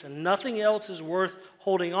Jesus, and nothing else is worth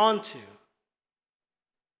holding on to.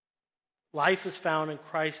 Life is found in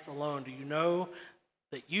Christ alone. Do you know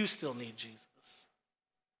that you still need Jesus?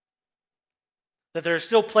 That there are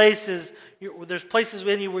still places, there's places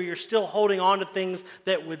in you where you're still holding on to things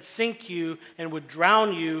that would sink you and would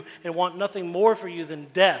drown you and want nothing more for you than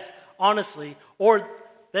death, honestly. Or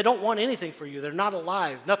they don't want anything for you. They're not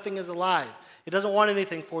alive. Nothing is alive. It doesn't want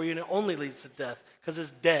anything for you, and it only leads to death because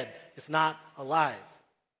it's dead. It's not alive.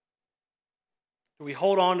 We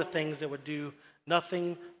hold on to things that would do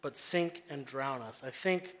nothing but sink and drown us. I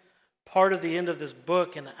think part of the end of this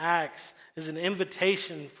book in Acts is an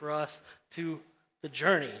invitation for us to the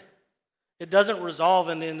journey. It doesn't resolve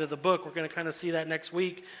in the end of the book. We're going to kind of see that next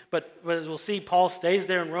week. But as we'll see, Paul stays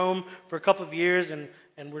there in Rome for a couple of years, and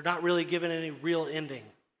we're not really given any real ending,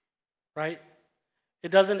 right? It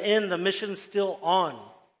doesn't end. The mission's still on.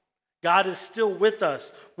 God is still with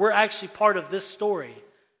us. We're actually part of this story.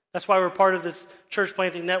 That's why we're part of this church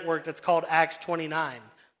planting network that's called Acts 29.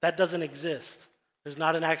 That doesn't exist. There's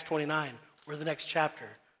not an Acts 29. We're the next chapter,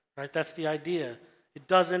 right? That's the idea. It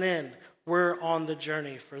doesn't end. We're on the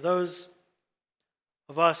journey. For those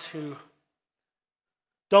of us who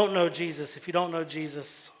don't know Jesus, if you don't know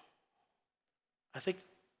Jesus, I think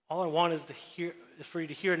all I want is for you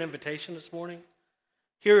to hear an invitation this morning.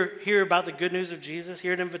 Hear about the good news of Jesus.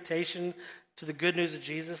 Hear an invitation to the good news of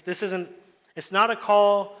Jesus. It's not a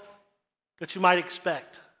call that you might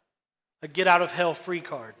expect, a get out of hell free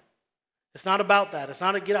card. It's not about that. It's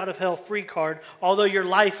not a get out of hell free card, although your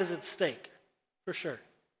life is at stake, for sure.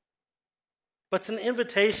 But it's an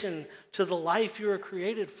invitation to the life you were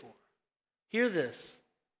created for. Hear this.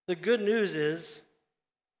 The good news is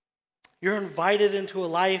you're invited into a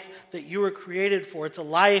life that you were created for. It's a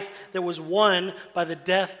life that was won by the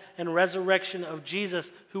death and resurrection of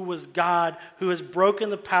Jesus, who was God, who has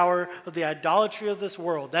broken the power of the idolatry of this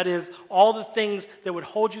world. That is, all the things that would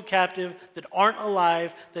hold you captive, that aren't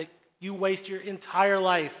alive, that you waste your entire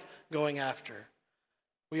life going after.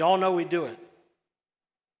 We all know we do it.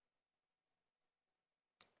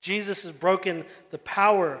 Jesus has broken the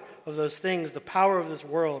power of those things, the power of this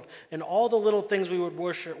world, and all the little things we would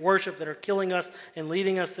worship that are killing us and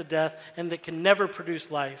leading us to death and that can never produce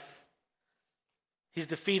life. He's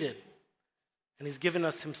defeated, and he's given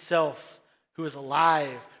us himself, who is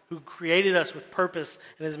alive, who created us with purpose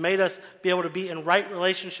and has made us be able to be in right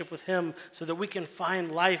relationship with him so that we can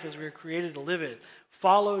find life as we were created to live it.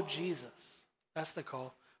 Follow Jesus. That's the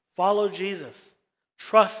call. Follow Jesus.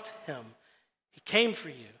 Trust him. He came for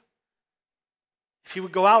you. If he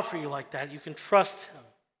would go out for you like that, you can trust him.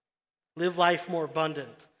 Live life more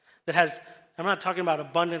abundant. I'm not talking about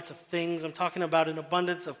abundance of things. I'm talking about an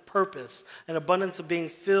abundance of purpose, an abundance of being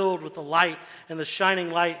filled with the light and the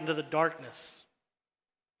shining light into the darkness.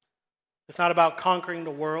 It's not about conquering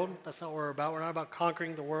the world. That's not what we're about. We're not about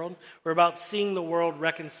conquering the world. We're about seeing the world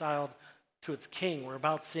reconciled to its king. We're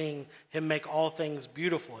about seeing him make all things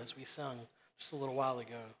beautiful, as we sung just a little while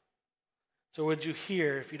ago. So would you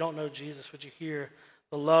hear, if you don't know Jesus, would you hear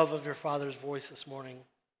the love of your Father's voice this morning?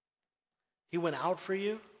 He went out for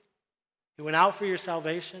you. He went out for your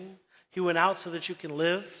salvation. He went out so that you can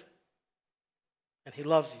live. and he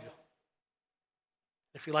loves you.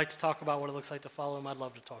 If you'd like to talk about what it looks like to follow him, I'd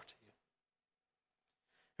love to talk to you.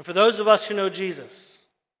 And for those of us who know Jesus,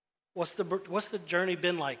 what's the journey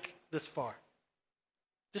been like this far?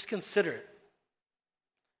 Just consider it.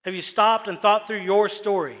 Have you stopped and thought through your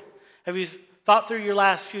story? Have you thought through your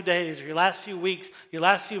last few days, or your last few weeks, your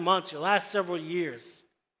last few months, your last several years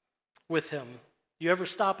with him? You ever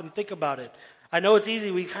stop and think about it? I know it's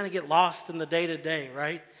easy. We kind of get lost in the day-to-day,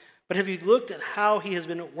 right? But have you looked at how he has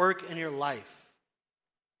been at work in your life,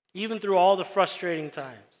 even through all the frustrating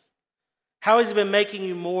times? How has he been making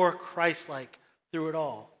you more Christ-like through it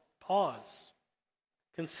all? Pause.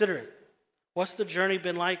 Consider it. What's the journey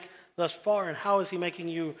been like thus far, and how is he making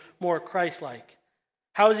you more Christ-like?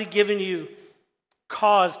 How has he given you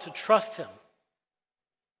cause to trust him?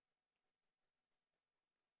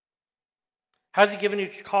 How has he given you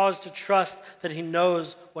cause to trust that he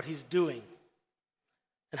knows what he's doing?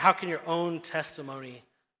 And how can your own testimony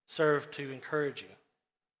serve to encourage you?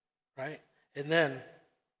 Right? And then,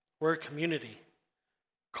 we're a community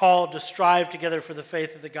called to strive together for the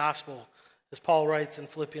faith of the gospel, as Paul writes in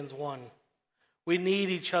Philippians 1. We need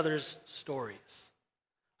each other's stories.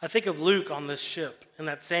 I think of Luke on this ship in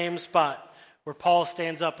that same spot where Paul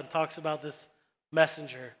stands up and talks about this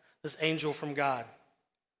messenger, this angel from God.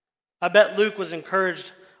 I bet Luke was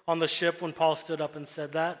encouraged on the ship when Paul stood up and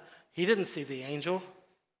said that. He didn't see the angel,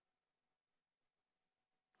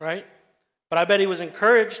 right? But I bet he was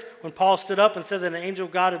encouraged when Paul stood up and said that an angel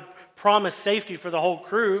of God had promised safety for the whole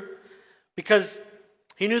crew, because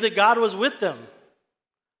he knew that God was with them,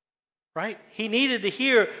 right? He needed to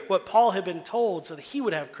hear what Paul had been told so that he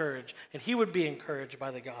would have courage and he would be encouraged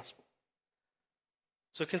by the gospel.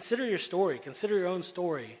 So consider your story. Consider your own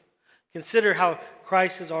story. Consider how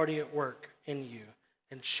Christ is already at work in you,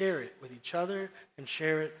 and share it with each other and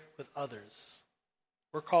share it with others.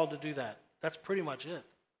 We're called to do that. That's pretty much it.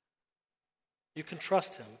 You can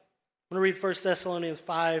trust him. I'm going to read 1 Thessalonians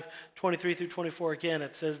 5, 23 through 24 again.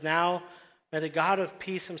 It says, "Now may the God of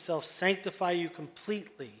peace himself sanctify you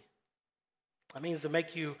completely." That means to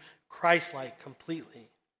make you Christ-like completely.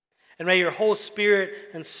 "And may your whole spirit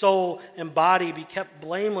and soul and body be kept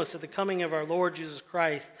blameless at the coming of our Lord Jesus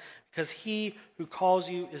Christ, because he who calls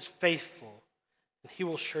you is faithful, and he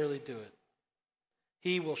will surely do it."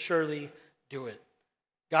 He will surely do it.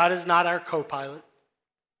 God is not our co-pilot.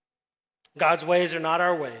 God's ways are not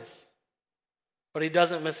our ways. But he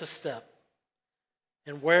doesn't miss a step.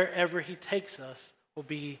 And wherever he takes us will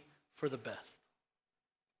be for the best.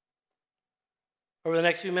 Over the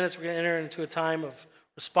next few minutes, we're going to enter into a time of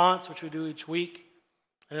response, which we do each week.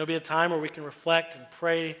 And it'll be a time where we can reflect and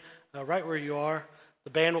pray right where you are.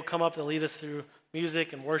 The band will come up and lead us through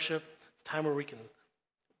music and worship. It's a time where we can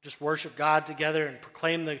just worship God together and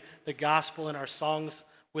proclaim the gospel in our songs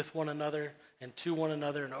with one another and to one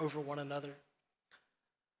another and over one another.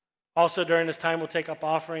 Also, during this time, we'll take up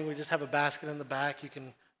offering. We just have a basket in the back. You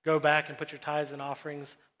can go back and put your tithes and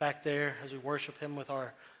offerings back there as we worship him with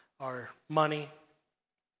our money.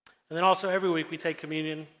 And then also every week we take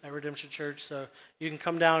communion at Redemption Church. So you can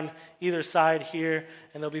come down either side here,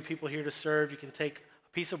 and there'll be people here to serve. You can take a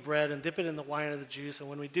piece of bread and dip it in the wine or the juice. And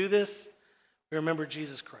when we do this, we remember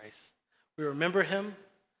Jesus Christ. We remember him,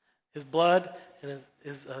 his blood, and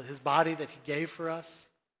his body that he gave for us,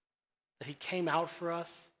 that he came out for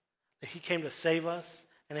us, that he came to save us.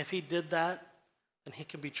 And if he did that, then he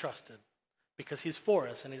can be trusted, because he's for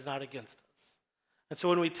us and he's not against us. And so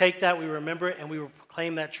when we take that, we remember it, and we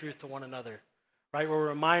proclaim that truth to one another, right? We're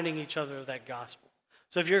reminding each other of that gospel.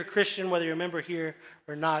 So if you're a Christian, whether you're a member here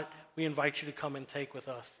or not, we invite you to come and take with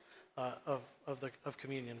us of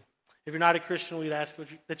communion. If you're not a Christian, we'd ask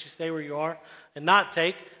that you stay where you are and not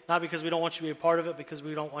take, not because we don't want you to be a part of it, because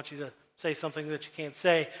we don't want you to say something that you can't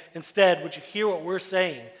say. Instead, would you hear what we're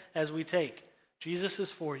saying as we take? Jesus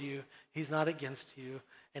is for you. He's not against you.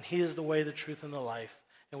 And he is the way, the truth, and the life.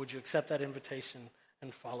 And would you accept that invitation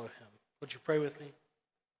and follow him? Would you pray with me?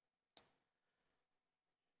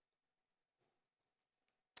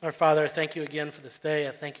 Our Father, I thank you again for this day.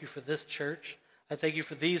 I thank you for this church. I thank you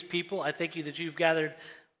for these people. I thank you that you've gathered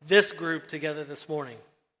this group together this morning.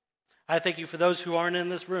 I thank you for those who aren't in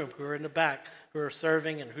this room, who are in the back, who are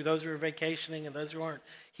serving, and those who are vacationing, and those who aren't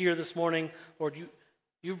here this morning. Lord,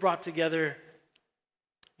 you've brought together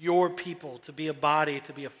your people to be a body,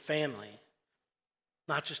 to be a family,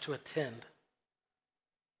 not just to attend.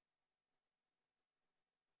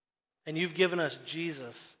 And you've given us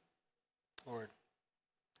Jesus, Lord.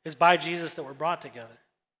 It's by Jesus that we're brought together.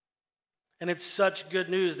 And it's such good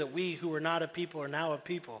news that we who were not a people are now a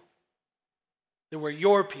people. That we're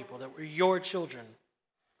your people, that we're your children.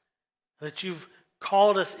 That you've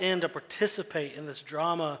called us in to participate in this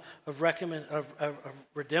drama of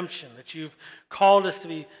redemption, that you've called us to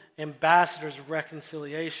be ambassadors of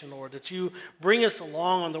reconciliation, Lord, that you bring us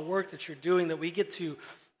along on the work that you're doing, that we get to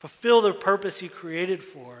fulfill the purpose you created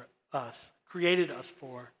us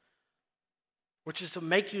for, which is to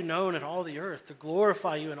make you known in all the earth, to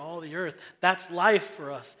glorify you in all the earth. That's life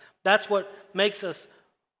for us. That's what makes us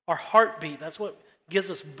our heartbeat. That's what gives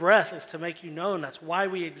us breath, is to make you known. That's why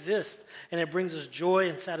we exist. And it brings us joy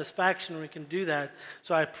and satisfaction when we can do that.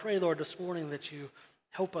 So I pray, Lord, this morning that you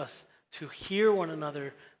help us to hear one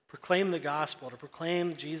another proclaim the gospel, to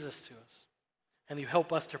proclaim Jesus to us. And you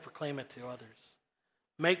help us to proclaim it to others.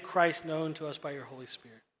 Make Christ known to us by your Holy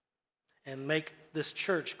Spirit. And make this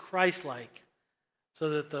church Christ-like, so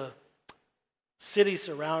that the city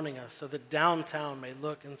surrounding us, so that downtown may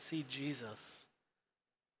look and see Jesus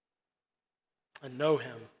and know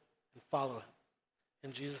him and follow him.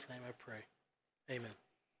 In Jesus' name I pray. Amen.